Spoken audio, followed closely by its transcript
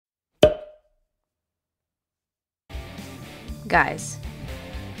Guys,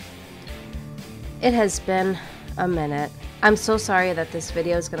 it has been a minute. I'm so sorry that this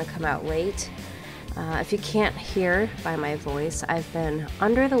video is going to come out late. If you can't hear by my voice, I've been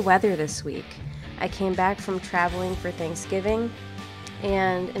under the weather this week. I came back from traveling for Thanksgiving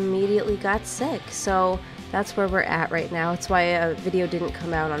and immediately got sick. So that's where we're at right now. It's why a video didn't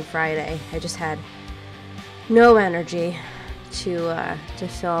come out on Friday. I just had no energy to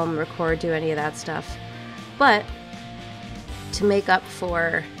film, record, do any of that stuff. But to make up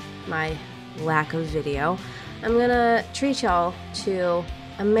for my lack of video, I'm gonna treat y'all to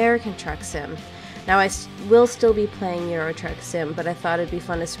American Truck Sim. Now I will still be playing Euro Truck Sim, but I thought it'd be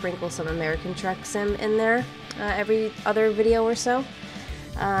fun to sprinkle some American Truck Sim in there every other video or so,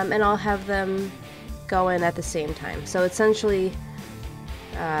 and I'll have them go in at the same time. So essentially,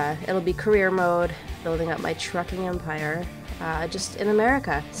 it'll be career mode, building up my trucking empire, just in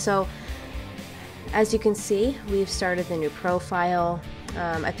America. So as you can see, we've started the new profile.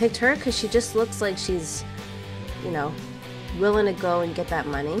 I picked her because she just looks like she's, you know, willing to go and get that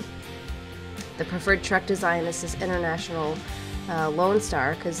money. The preferred truck design is this International Lone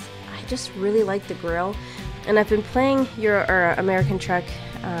Star because I just really like the grill. And I've been playing American Truck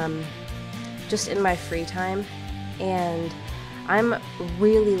just in my free time, and I'm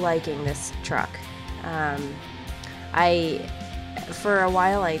really liking this truck. For a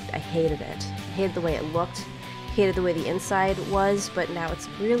while I hated it. I hated the way it looked, hated the way the inside was, but now it's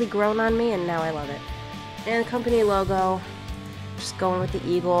really grown on me and now I love it. And company logo, just going with the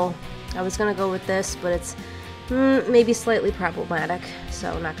eagle. I was gonna go with this, but it's maybe slightly problematic,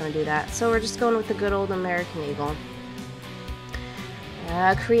 so I'm not gonna do that. So we're just going with the good old American eagle.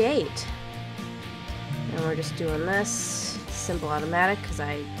 Create. And we're just doing this simple automatic because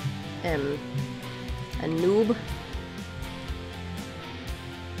I am a noob.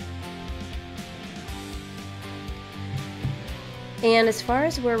 And as far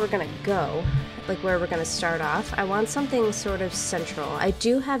as where we're gonna go, like where we're gonna start off, I want something sort of central. I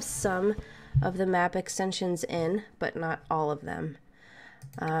do have some of the map extensions in, but not all of them.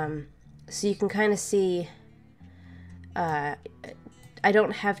 So you can kind of see, I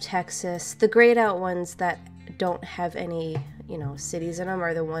don't have Texas. The grayed out ones that don't have any, you know, cities in them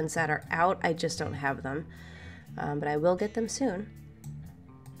are the ones that are out. I just don't have them, but I will get them soon.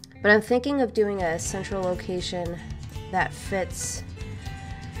 But I'm thinking of doing a central location that fits,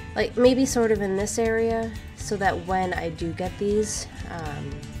 like maybe sort of in this area, so that when I do get these,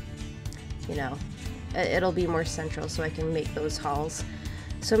 you know, it'll be more central so I can make those hauls.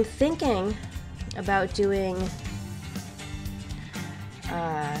 So I'm thinking about doing,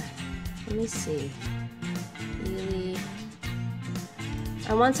 let me see, really,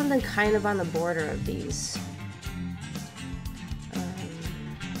 I want something kind of on the border of these.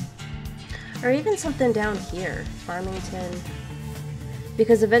 Or even something down here, Farmington,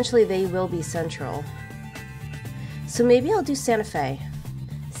 because eventually they will be central. So maybe I'll do Santa Fe.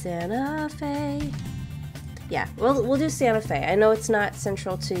 Santa Fe. Yeah, we'll do Santa Fe. I know it's not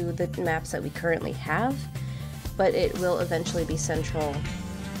central to the maps that we currently have, but it will eventually be central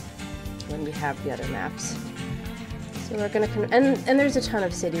when we have the other maps. So we're gonna and there's a ton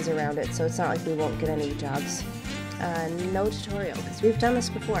of cities around it, so it's not like we won't get any jobs. No tutorial, because we've done this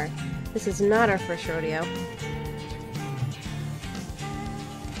before. This is not our first rodeo.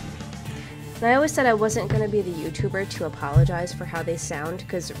 And I always said I wasn't going to be the YouTuber to apologize for how they sound,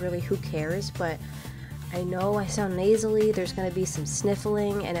 because really, who cares? But I know I sound nasally, there's going to be some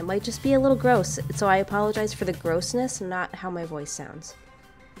sniffling, and it might just be a little gross. So I apologize for the grossness, not how my voice sounds.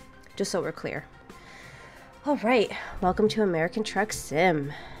 Just so we're clear. Alright, welcome to American Truck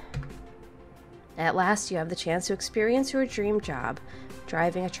Sim. At last, you have the chance to experience your dream job,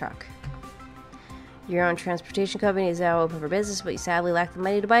 driving a truck. Your own transportation company is now open for business, but you sadly lack the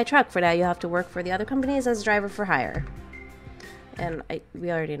money to buy a truck. For now, you have to work for the other companies as a driver for hire. And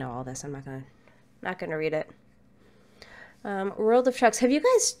we already know all this. I'm not gonna read it. World of Trucks. Have you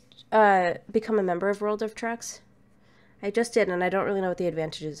guys become a member of World of Trucks? I just did, and I don't really know what the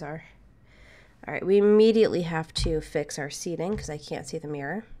advantages are. All right, we immediately have to fix our seating because I can't see the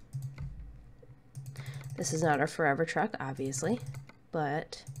mirror. This is not our forever truck, obviously,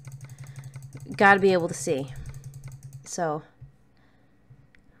 but gotta be able to see. So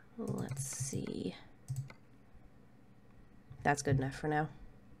let's see. That's good enough for now.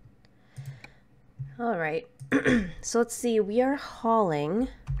 All right. So let's see. We are hauling.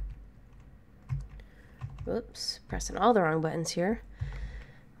 Whoops, pressing all the wrong buttons here.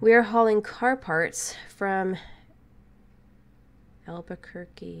 We are hauling car parts from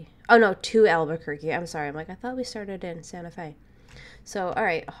Albuquerque. Oh no, to Albuquerque. I'm sorry. I'm like, I thought we started in Santa Fe. So, all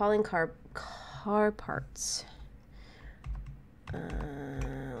right, hauling car parts.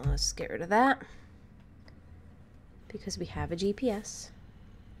 Let's get rid of that. Because we have a GPS.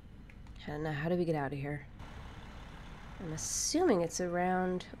 And now, how do we get out of here? I'm assuming it's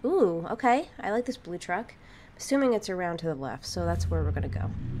around... Ooh, okay. I like this blue truck. I'm assuming it's around to the left, so that's where we're going to go.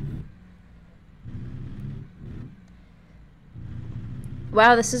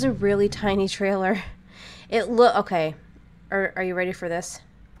 Wow, this is a really tiny trailer. Okay. Are you ready for this?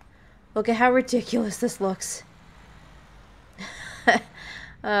 Look at how ridiculous this looks.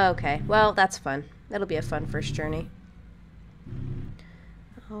 Okay, well, that's fun. That'll be a fun first journey.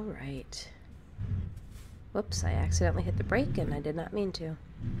 All right. Whoops, I accidentally hit the brake and I did not mean to.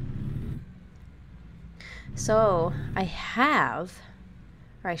 So, I have,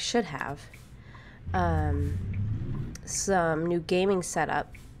 or I should have, some new gaming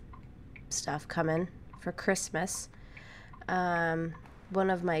setup stuff coming for Christmas. One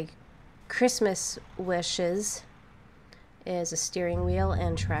of my Christmas wishes is a steering wheel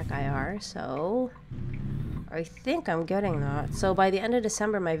and track IR, so I think I'm getting that. So by the end of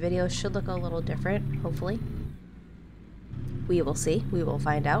December, my videos should look a little different, hopefully. We will see. We will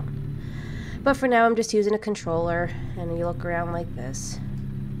find out. But for now, I'm just using a controller, and you look around like this.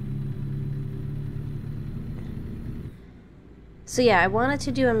 So yeah, I wanted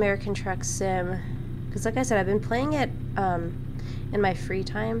to do American Truck Sim, because like I said, I've been playing it in my free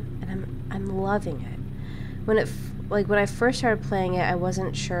time, and I'm loving it. When I first started playing it, I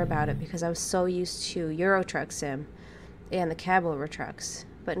wasn't sure about it because I was so used to Euro Truck Sim and the cab over trucks.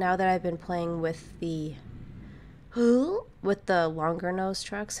 But now that I've been playing with the longer nose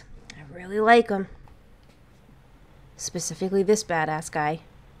trucks, I really like them. Specifically this badass guy.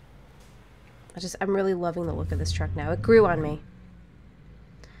 I'm really loving the look of this truck now. It grew on me.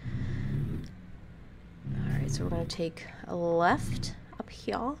 Alright, so we're going to take a left up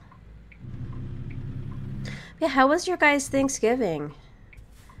here. Yeah, how was your guys' Thanksgiving?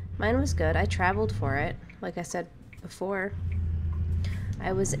 Mine was good. I traveled for it. Like I said before,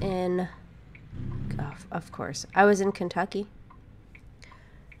 I was in, of course, I was in Kentucky,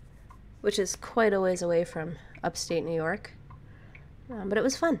 which is quite a ways away from upstate New York. But it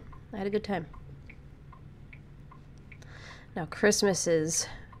was fun. I had a good time. Now, Christmas is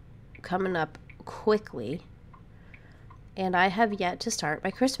coming up quickly, and I have yet to start my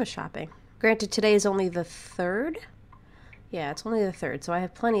Christmas shopping. Granted, today is only the 3rd. Yeah, it's only the 3rd, so I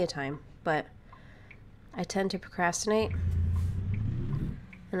have plenty of time, but I tend to procrastinate,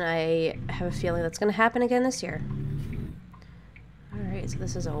 and I have a feeling that's going to happen again this year. Alright, so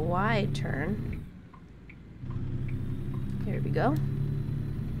this is a wide turn. Here we go.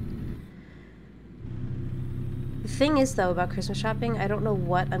 The thing is, though, about Christmas shopping, I don't know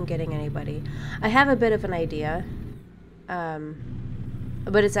what I'm getting anybody. I have a bit of an idea,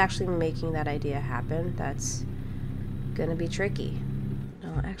 but it's actually making that idea happen. That's gonna be tricky.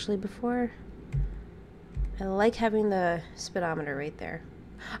 No, actually, before... I like having the speedometer right there.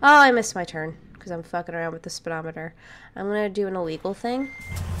 Oh, I missed my turn because I'm fucking around with the speedometer. I'm gonna do an illegal thing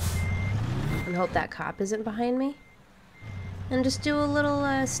and hope that cop isn't behind me. And just do a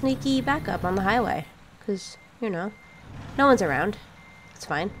little sneaky backup on the highway. Because, you know, no one's around. It's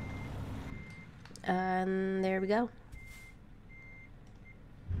fine. And there we go.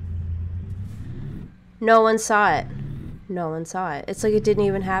 No one saw it. No one saw it. It's like it didn't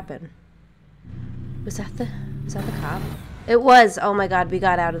even happen. Was that the cop? It was. Oh my god, we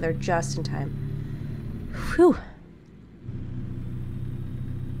got out of there just in time. Whew.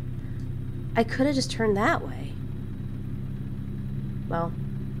 I could have just turned that way. Well,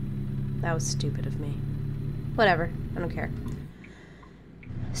 that was stupid of me. Whatever. I don't care.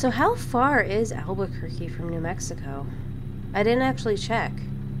 So how far is Albuquerque from New Mexico? I didn't actually check.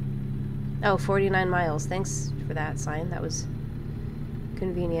 Oh, 49 miles. Thanks for that sign. That was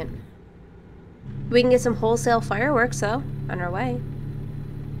convenient. We can get some wholesale fireworks, though, on our way.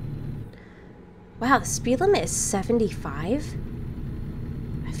 Wow, the speed limit is 75?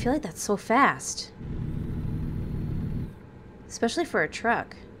 I feel like that's so fast. Especially for a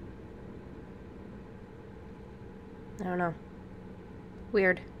truck. I don't know.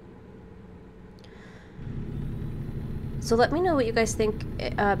 Weird. So let me know what you guys think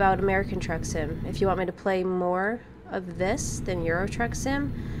about American Truck Sim. If you want me to play more of this than Euro Truck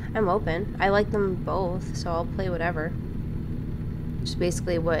Sim, I'm open. I like them both, so I'll play whatever. Just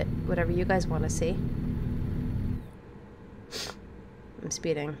basically whatever you guys want to see. I'm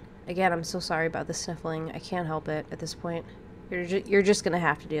speeding. Again, I'm so sorry about the sniffling. I can't help it at this point. You're just gonna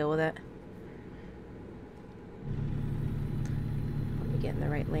have to deal with it. Let me get in the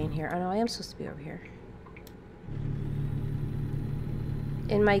right lane here. Oh no, I am supposed to be over here.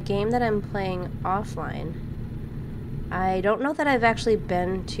 In my game that I'm playing offline, I don't know that I've actually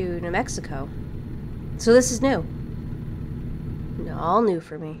been to New Mexico. So this is new. All new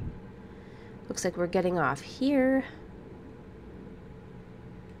for me. Looks like we're getting off here.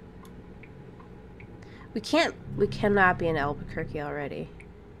 We cannot be in Albuquerque already.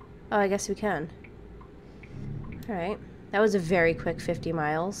 Oh, I guess we can. Alright. That was a very quick 50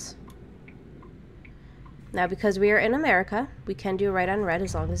 miles. Now, because we are in America, we can do right on red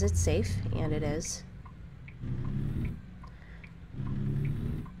as long as it's safe, and it is.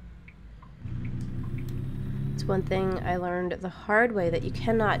 It's one thing I learned the hard way that you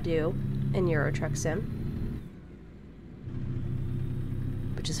cannot do in Euro Truck Sim.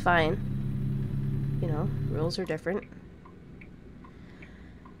 Which is fine. You know, rules are different.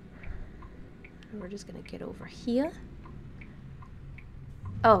 We're just gonna get over here.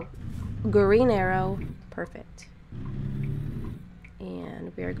 Oh, green arrow. Perfect.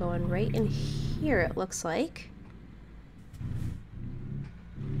 And we are going right in here, it looks like.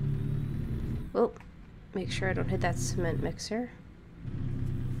 Oh, make sure I don't hit that cement mixer.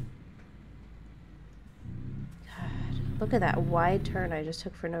 God, look at that wide turn I just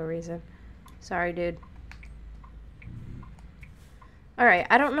took for no reason. Sorry, dude. Alright,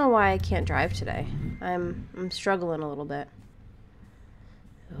 I don't know why I can't drive today. I'm struggling a little bit.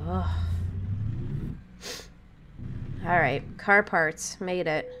 Ugh. Alright, car parts. Made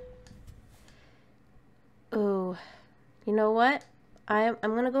it. Oh, you know what? I'm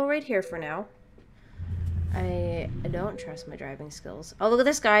gonna go right here for now. I don't trust my driving skills. Oh, look at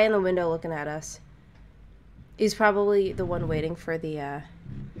this guy in the window looking at us. He's probably the one waiting for the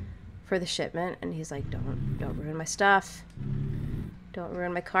shipment, and he's like, don't ruin my stuff. Don't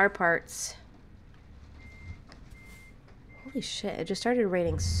ruin my car parts. Holy shit, it just started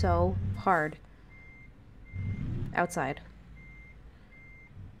raining so hard outside.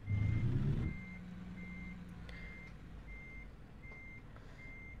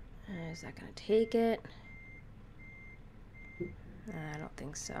 Is that gonna take it? I don't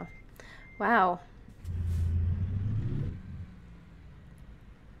think so. Wow.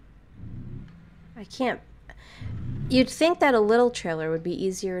 I can't. You'd think that a little trailer would be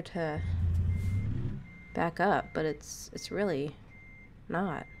easier to back up, but it's really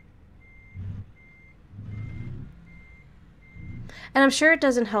not. And I'm sure it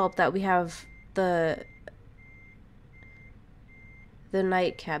doesn't help that we have the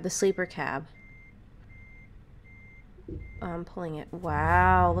night cab, the sleeper cab. I'm pulling it.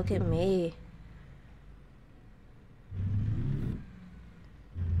 Wow, look at me.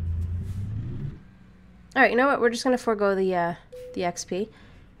 Alright, you know what? We're just going to forego the XP.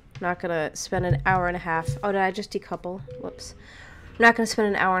 I'm not going to spend an hour and a half. Oh, did I just decouple? Whoops. I'm not going to spend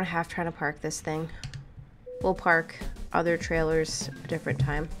an hour and a half trying to park this thing. We'll park other trailers a different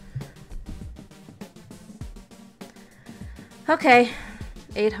time. Okay.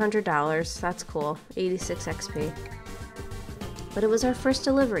 $800. That's cool. 86 XP. But it was our first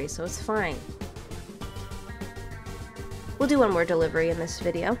delivery, so it's fine. We'll do one more delivery in this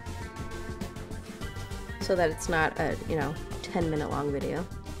video, so that it's not a, 10-minute long video.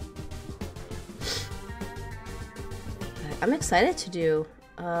 But I'm excited to do...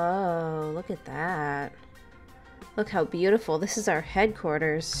 Oh, look at that. Look how beautiful. This is our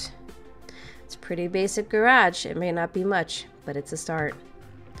headquarters. It's a pretty basic garage. It may not be much, but it's a start.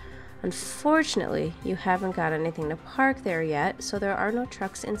 Unfortunately, you haven't got anything to park there yet, so there are no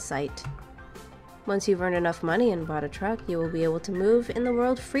trucks in sight. Once you've earned enough money and bought a truck, you will be able to move in the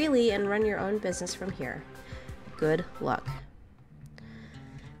world freely and run your own business from here. Good luck.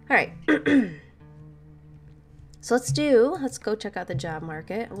 Alright. So let's go check out the job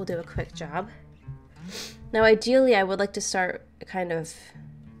market. We'll do a quick job. Now ideally I would like to start kind of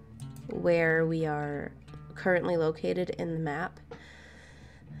where we are currently located in the map.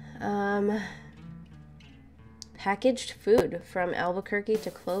 Packaged food from Albuquerque to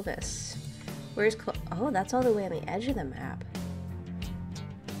Clovis. Where's oh, that's all the way on the edge of the map.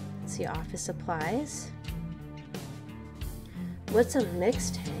 Let's see, office supplies. What's a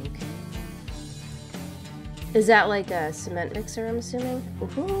mix tank? Is that like a cement mixer, I'm assuming?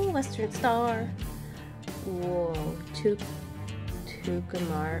 Ooh, Western Star. Whoa,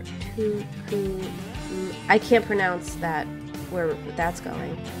 Tucumar. I can't pronounce that, where that's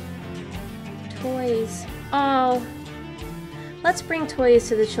going. Toys. Oh. Let's bring toys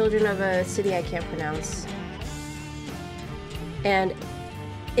to the children of a city I can't pronounce. And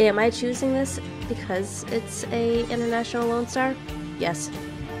am I choosing this because it's a international Lone Star? Yes.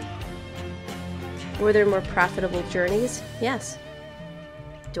 Were there more profitable journeys? Yes.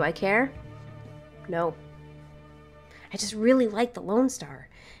 Do I care? No. I just really like the Lone Star.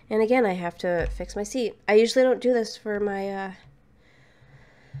 And again, I have to fix my seat. I usually don't do this for my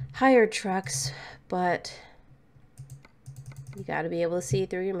hired trucks, but you gotta be able to see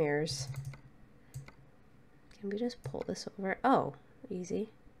through your mirrors. Can we just pull this over? Oh, easy.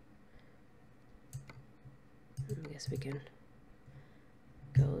 I guess we can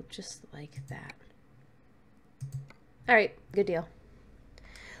go just like that. All right, good deal.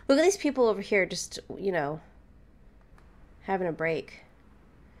 Look at these people over here just, you know, having a break.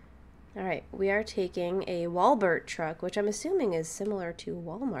 All right, we are taking a Walmart truck, which I'm assuming is similar to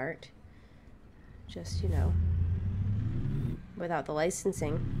Walmart. Just, you know, without the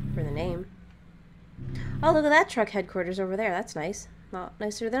licensing for the name. Oh, look at that truck headquarters over there. That's nice. Not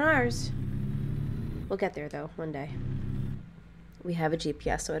nicer than ours. We'll get there, though, one day. We have a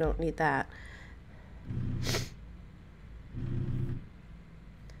GPS, so I don't need that.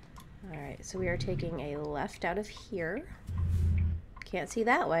 Alright, so we are taking a left out of here. Can't see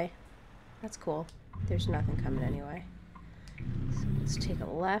that way. That's cool. There's nothing coming anyway. So let's take a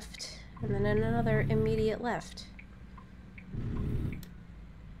left, and then another immediate left.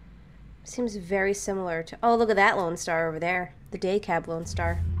 Seems very similar to... Oh, look at that Lone Star over there. The day cab Lone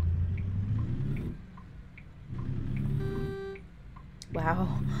Star.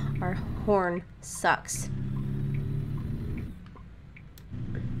 Wow, our horn sucks.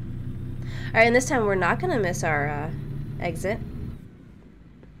 Alright, and this time we're not going to miss our exit.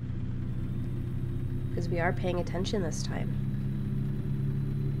 Because we are paying attention this time.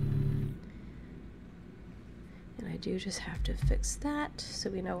 And I do just have to fix that so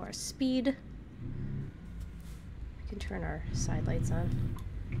we know our speed. We can turn our side lights on.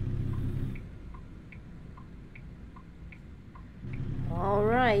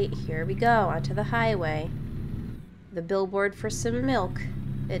 Alright, here we go, onto the highway. The billboard for some milk.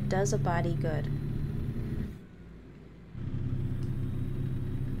 It does a body good.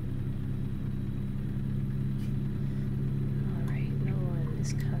 Alright, no one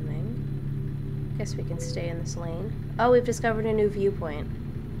is coming. Guess we can stay in this lane. Oh, we've discovered a new viewpoint.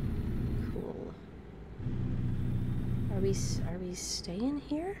 Cool. Are we staying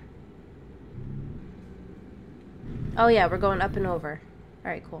here? Oh yeah, we're going up and over.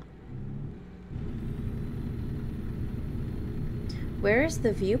 Alright, cool. Where is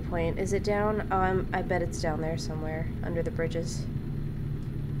the viewpoint? Is it down? Oh, I bet it's down there somewhere, under the bridges.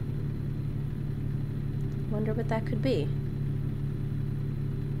 Wonder what that could be.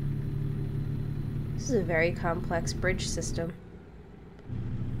 This is a very complex bridge system.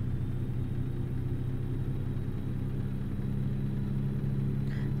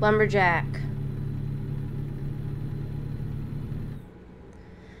 Lumberjack.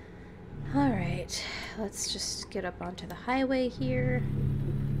 Alright, let's just get up onto the highway here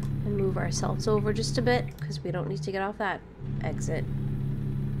and move ourselves over just a bit because we don't need to get off that exit.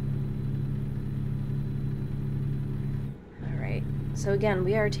 Alright, so again,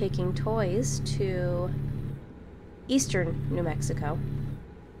 we are taking toys to eastern New Mexico.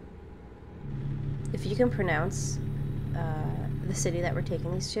 If you can pronounce the city that we're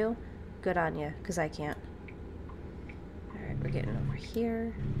taking these to, good on you, because I can't. Alright, we're getting over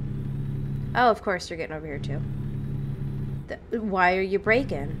here. Oh, of course you're getting over here too. Why are you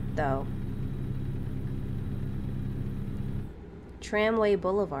braking, though? Tramway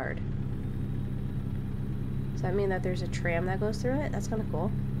Boulevard. Does that mean that there's a tram that goes through it? That's kind of cool,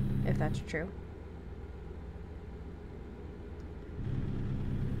 if that's true.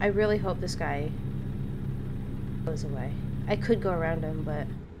 I really hope this guy goes away. I could go around him, but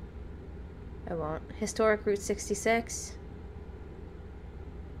I won't. Historic Route 66.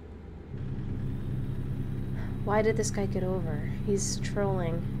 Why did this guy get over? He's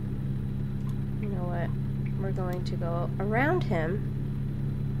trolling. You know what? We're going to go around him.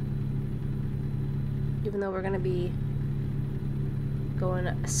 Even though we're going to be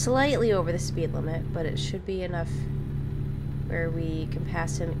going slightly over the speed limit, but it should be enough where we can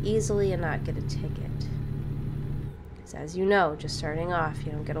pass him easily and not get a ticket. Because as you know, just starting off,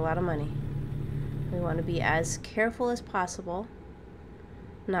 you don't get a lot of money. We want to be as careful as possible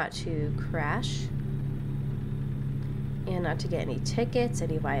not to crash. And not to get any tickets,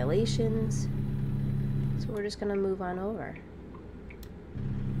 any violations. So we're just gonna move on over.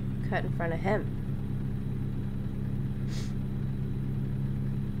 Cut in front of him.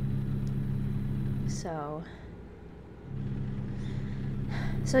 So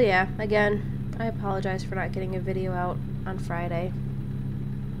yeah, again, I apologize for not getting a video out on Friday.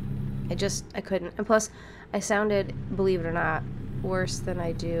 I couldn't. And plus, I sounded, believe it or not, worse than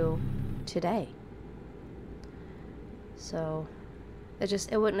I do today. So,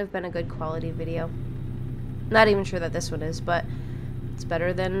 it wouldn't have been a good quality video. Not even sure that this one is, but It's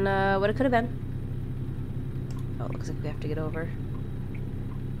better than what it could have been. Oh, it looks like we have to get over.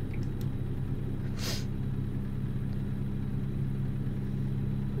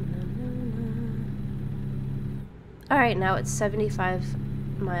 Alright, now it's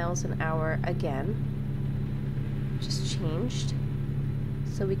 75 miles an hour again. Just changed.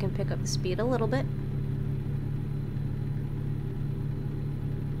 So we can pick up the speed a little bit.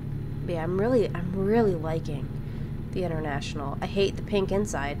 But yeah, I'm really liking the International. I hate the pink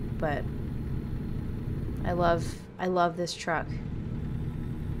inside, but I love this truck.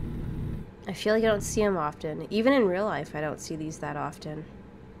 I feel like I don't see them often. Even in real life, I don't see these that often.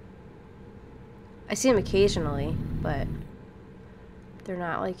 I see them occasionally, but they're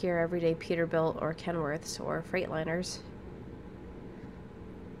not like your everyday Peterbilt or Kenworths or Freightliners.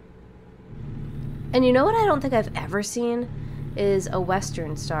 And you know what I don't think I've ever seen is a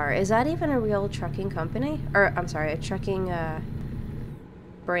Western Star. Is that even a real trucking company? Or, I'm sorry, a trucking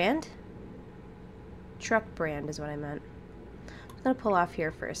brand? Truck brand is what I meant. I'm gonna pull off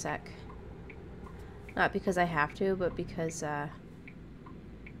here for a sec. Not because I have to, but because,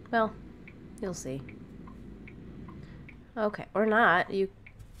 well, you'll see. Okay, or not. You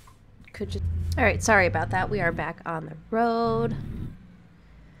could just... Alright, sorry about that. We are back on the road.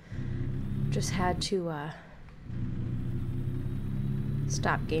 Just had to,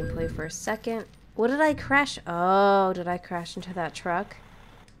 stop gameplay for a second. What did I crash? Oh, did I crash into that truck?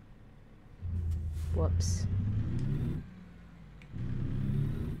 Whoops.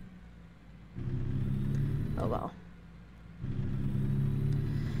 Oh well.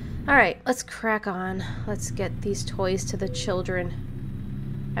 Alright, let's crack on. Let's get these toys to the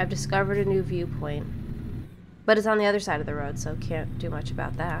children. I've discovered a new viewpoint. But it's on the other side of the road, so can't do much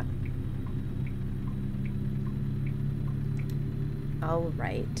about that.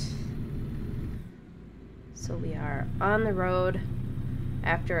 Alright. So we are on the road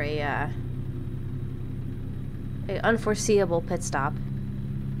after a unforeseeable pit stop.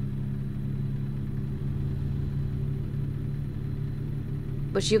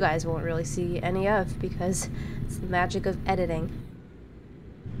 Which you guys won't really see any of because it's the magic of editing.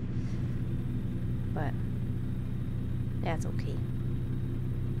 But that's okay.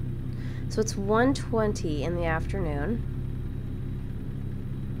 So it's 1:20 in the afternoon.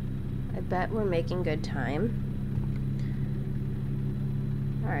 I bet we're making good time.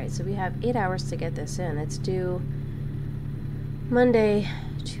 Alright, so we have 8 hours to get this in. It's due Monday,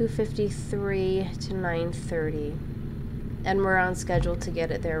 2:53 to 9:30. And we're on schedule to get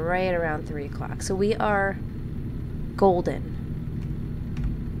it there right around 3 o'clock. So we are golden.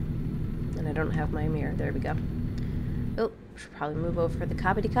 And I don't have my mirror. There we go. Oh, should probably move over for the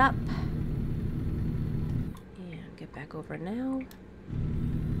coppity cop. And get back over now.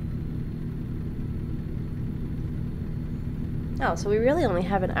 Oh, so we really only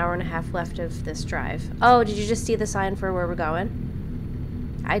have an hour and a half left of this drive. Oh, did you just see the sign for where we're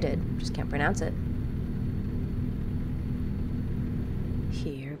going? I did. Just can't pronounce it.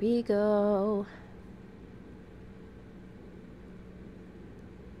 Here we go.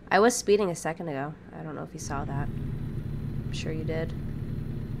 I was speeding a second ago. I don't know if you saw that. I'm sure you did.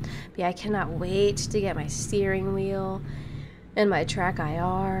 But yeah, I cannot wait to get my steering wheel and my track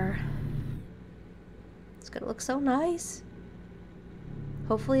IR. It's gonna look so nice.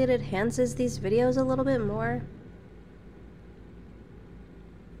 Hopefully it enhances these videos a little bit more.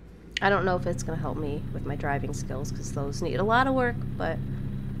 I don't know if it's going to help me with my driving skills because those need a lot of work, but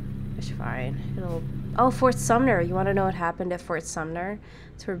it's fine. It'll... Oh, Fort Sumner. You want to know what happened at Fort Sumner?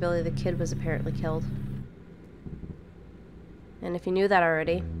 It's where Billy the Kid was apparently killed. And if you knew that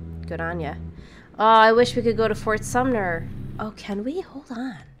already, good on ya. Oh, I wish we could go to Fort Sumner. Oh, can we? Hold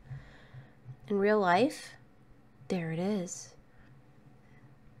on. In real life? There it is.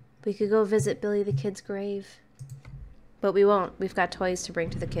 We could go visit Billy the Kid's grave. But we won't. We've got toys to bring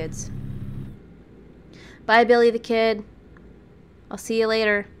to the kids. Bye, Billy the Kid. I'll see you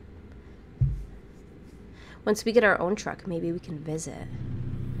later. Once we get our own truck, maybe we can visit.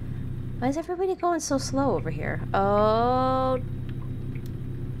 Why is everybody going so slow over here? Oh.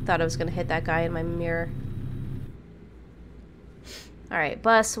 Thought I was going to hit that guy in my mirror. Alright,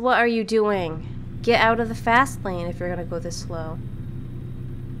 bus, what are you doing? Get out of the fast lane if you're going to go this slow.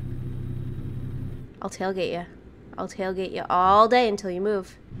 I'll tailgate you. I'll tailgate you all day until you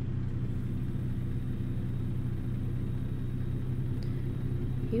move.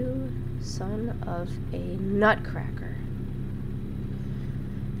 You son of a nutcracker.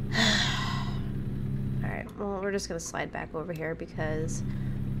 Alright, well, we're just going to slide back over here because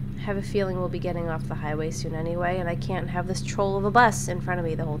I have a feeling we'll be getting off the highway soon anyway, and I can't have this troll of a bus in front of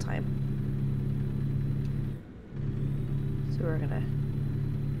me the whole time. So we're going to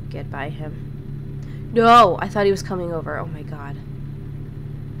get by him. No! I thought he was coming over. Oh my god.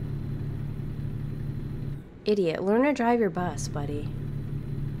 Idiot. Learn to drive your bus, buddy.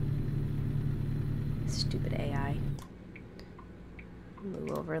 Stupid AI.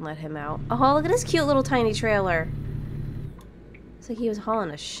 Move over and let him out. Oh, look at this cute little tiny trailer. It's like he was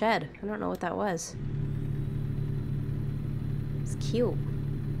hauling a shed. I don't know what that was. It's cute.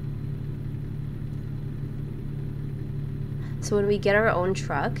 So when we get our own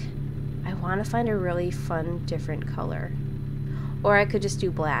truck, I want to find a really fun, different color. Or I could just do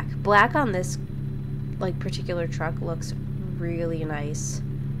black. Black on this, like, particular truck looks really nice.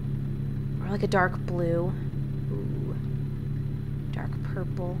 Or like a dark blue. Ooh. Dark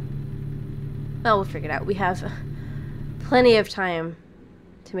purple. Well, we'll figure it out. We have plenty of time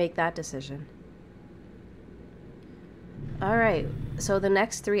to make that decision. Alright, so the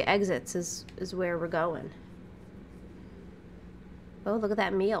next 3 exits is where we're going. Oh, look at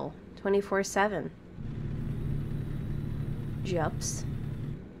that meal. 24/7. Jups.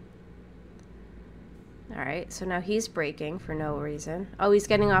 Alright, so now he's braking for no reason. Oh, he's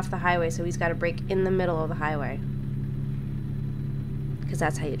getting off the highway, so he's got to brake in the middle of the highway. Because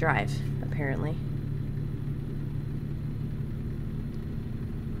that's how you drive, apparently.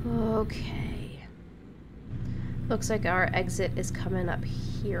 Okay. Looks like our exit is coming up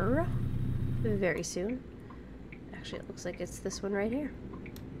here very soon. Actually, it looks like it's this one right here.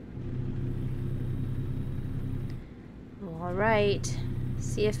 All right.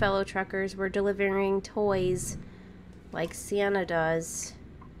 See you, fellow truckers. We're delivering toys like Santa does.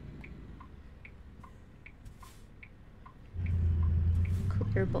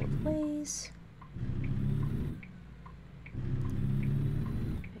 Clear both ways.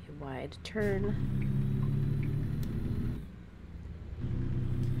 A wide turn.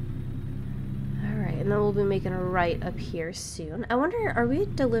 And then we'll be making a right up here soon. I wonder, are we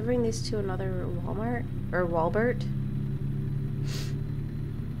delivering these to another Walmart? Or Walbert?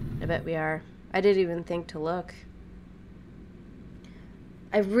 I bet we are. I didn't even think to look.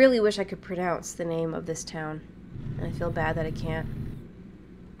 I really wish I could pronounce the name of this town. And I feel bad that I can't.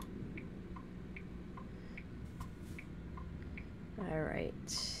 Alright.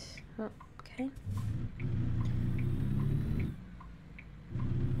 Oh, okay.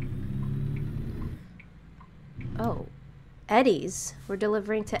 Oh, Eddie's. We're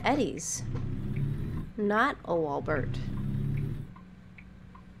delivering to Eddie's. Not a Walbert.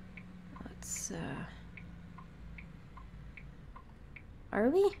 Let's, Are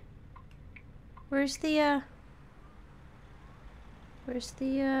we? Where's the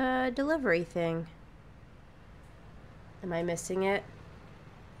delivery thing? Am I missing it?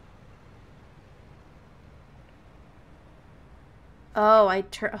 Oh,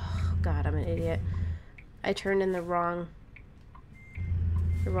 oh, God, I'm an idiot. I turned in the wrong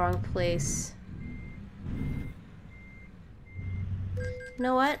place. You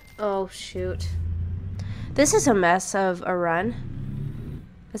know what? Oh, shoot. This is a mess of a run.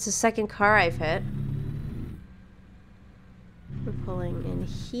 That's the second car I've hit. We're pulling in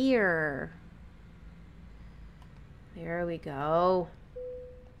here. There we go.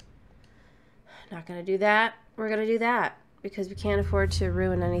 Not gonna do that. We're gonna do that because we can't afford to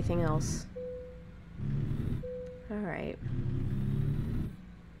ruin anything else. All right.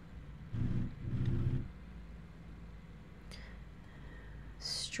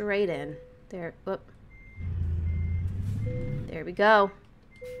 Straight in. There. Whoop. There we go.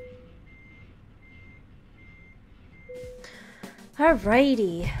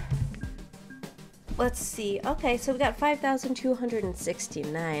 Alrighty. Let's see. Okay, so we got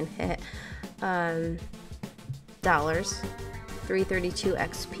 $5,269 dollars. 332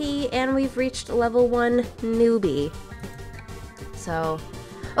 XP, and we've reached level 1 newbie. So,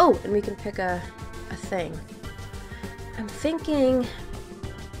 oh, and we can pick a thing. I'm thinking,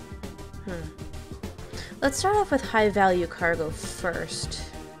 let's start off with high value cargo first,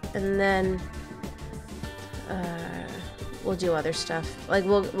 and then we'll do other stuff. Like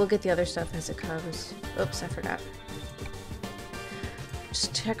we'll get the other stuff as it comes. Oops, I forgot.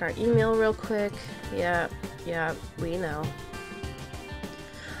 Just check our email real quick. Yeah, we know.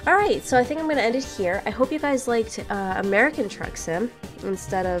 Alright, so I think I'm going to end it here. I hope you guys liked American Truck Sim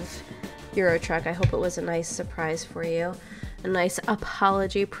instead of Euro Truck. I hope it was a nice surprise for you. A nice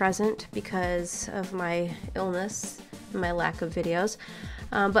apology present because of my illness and my lack of videos.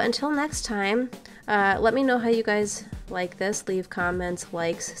 But until next time, let me know how you guys like this. Leave comments,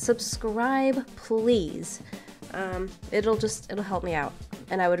 likes, subscribe, please. It'll help me out,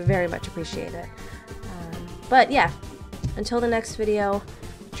 and I would very much appreciate it. But yeah, until the next video,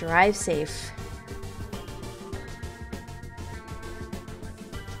 drive safe.